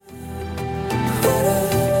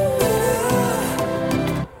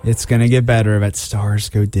It's going to get better but stars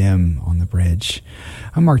go dim on the bridge.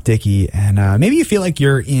 I'm Mark Dickey, and maybe you feel like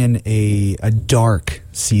you're in a dark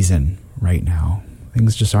season right now.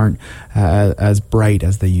 Things just aren't as bright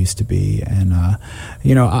as they used to be. And,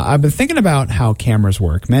 I've been thinking about how cameras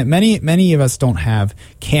work. Many of us don't have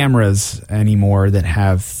cameras anymore that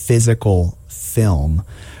have physical film.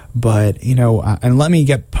 But, and let me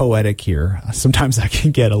get poetic here. Sometimes I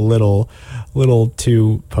can get a little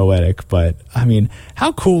too poetic. But, I mean,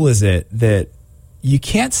 how cool is it that you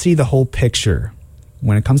can't see the whole picture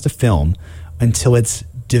when it comes to film until it's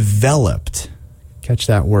developed? Catch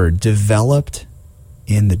that word, developed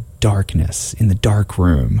in the darkness, in the dark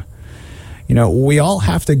room. We all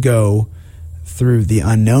have to go through the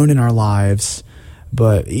unknown in our lives.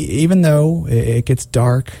 But even though it gets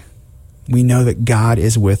dark, we know that God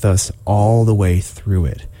is with us all the way through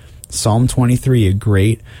it. Psalm 23, a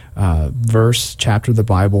great chapter of the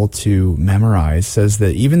Bible to memorize, says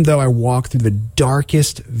that even though I walk through the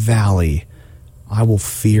darkest valley, I will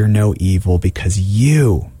fear no evil because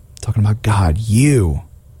you, talking about God, you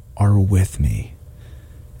are with me.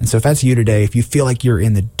 And so if that's you today, if you feel like you're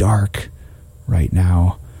in the dark right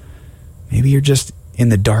now, maybe you're just in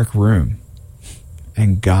the dark room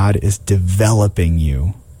and God is developing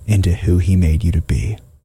you into who he made you to be.